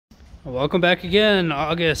Welcome back again,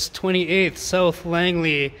 August 28th, South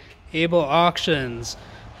Langley, Able Auctions.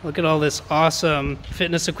 Look at all this awesome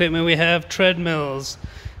fitness equipment we have, treadmills.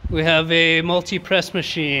 We have a multi-press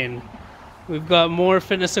machine. We've got more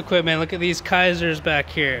fitness equipment. Look at these Kaisers back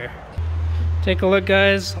here. Take a look,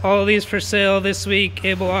 guys. All of these for sale this week,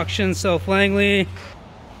 Able Auctions, South Langley. You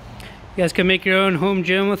guys can make your own home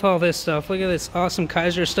gym with all this stuff. Look at this awesome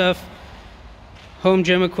Kaiser stuff. Home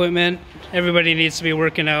gym equipment. Everybody needs to be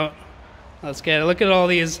working out. Let's get it. Look at all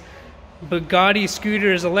these Bugatti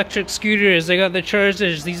scooters, electric scooters. They got the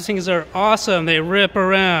chargers. These things are awesome. They rip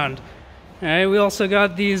around. All right, we also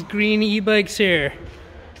got these green e-bikes here.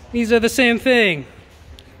 These are the same thing.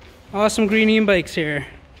 Awesome green e-bikes here.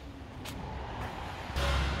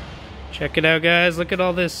 Check it out, guys. Look at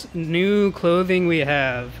all this new clothing we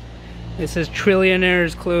have. This is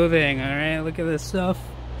Trillionaires clothing. All right, look at this stuff.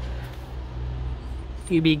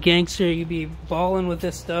 You be gangster, you be balling with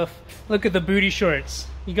this stuff. Look at the booty shorts.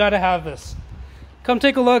 You gotta have this. Come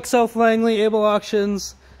take a look, South Langley, Able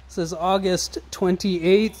Auctions. This is August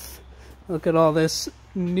 28th. Look at all this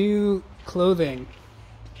new clothing.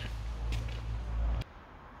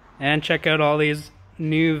 And check out all these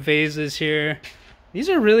new vases here. These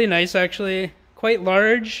are really nice, actually. Quite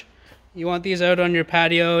large. You want these out on your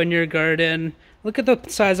patio, in your garden. Look at the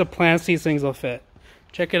size of plants these things will fit.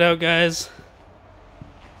 Check it out, guys.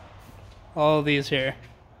 All of these here.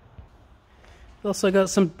 We also got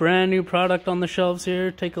some brand new product on the shelves here.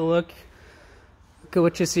 Take a look. Look at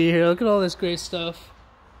what you see here. Look at all this great stuff.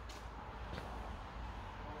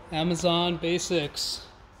 Amazon Basics.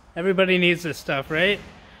 Everybody needs this stuff, right?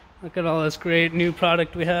 Look at all this great new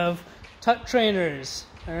product we have. Tut trainers.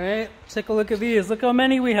 Alright, take a look at these. Look how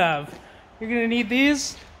many we have. You're gonna need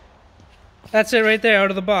these. That's it right there, out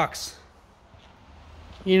of the box.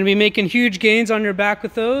 You're gonna be making huge gains on your back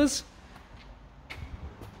with those.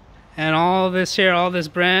 And all this here, all this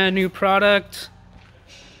brand new product.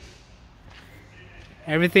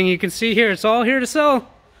 Everything you can see here, it's all here to sell.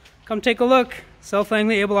 Come take a look. South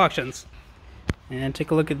Langley Able Auctions. And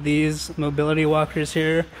take a look at these mobility walkers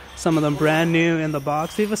here. Some of them brand new in the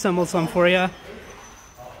box. We've assembled some for you.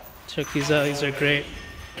 Check these out, these are great.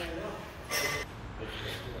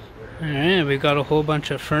 Alright, we've got a whole bunch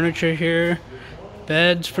of furniture here.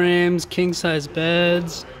 Beds, frames, king size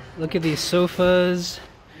beds. Look at these sofas.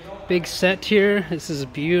 Big set here. This is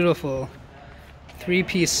beautiful.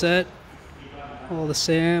 3-piece set. All the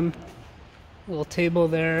same. Little table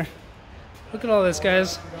there. Look at all this,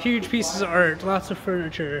 guys. Huge pieces of art. Lots of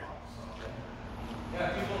furniture.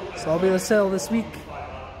 So I'll be on sale this week.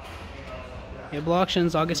 Able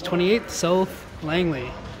Auctions, August 28th, South Langley.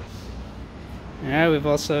 Alright, we've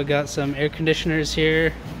also got some air conditioners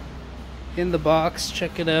here in the box.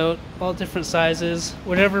 Check it out. All different sizes.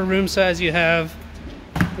 Whatever room size you have,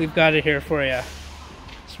 we've got it here for you.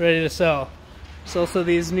 It's ready to sell. There's also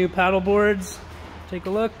these new paddle boards. Take a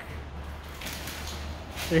look.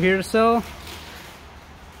 They're here to sell.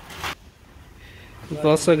 We've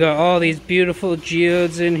also got all these beautiful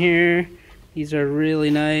geodes in here. These are really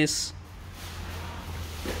nice.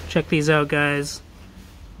 Check these out, guys.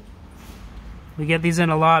 We get these in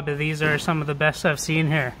a lot, but these are some of the best I've seen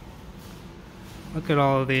here. Look at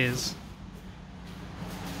all of these.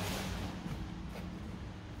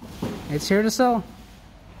 It's here to sell.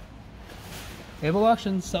 Able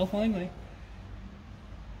Auctions, South Langley.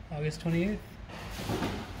 August 28th.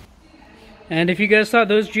 And if you guys thought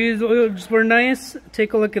those geodes were nice,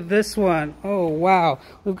 take a look at this one. Oh, wow.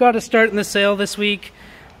 We've got to start in the sale this week.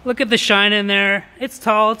 Look at the shine in there. It's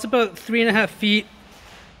tall. It's about 3.5 feet.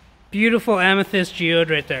 Beautiful amethyst geode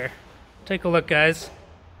right there. Take a look, guys.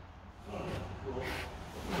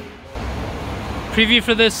 Preview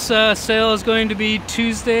for this sale is going to be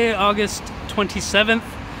Tuesday, August 27th.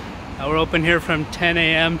 We're open here from 10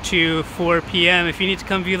 a.m. to 4 p.m. If you need to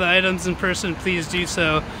come view the items in person, please do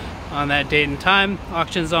so on that date and time.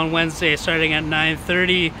 Auctions on Wednesday starting at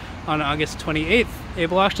 9:30 on August 28th.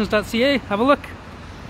 AbleAuctions.ca. Have a look.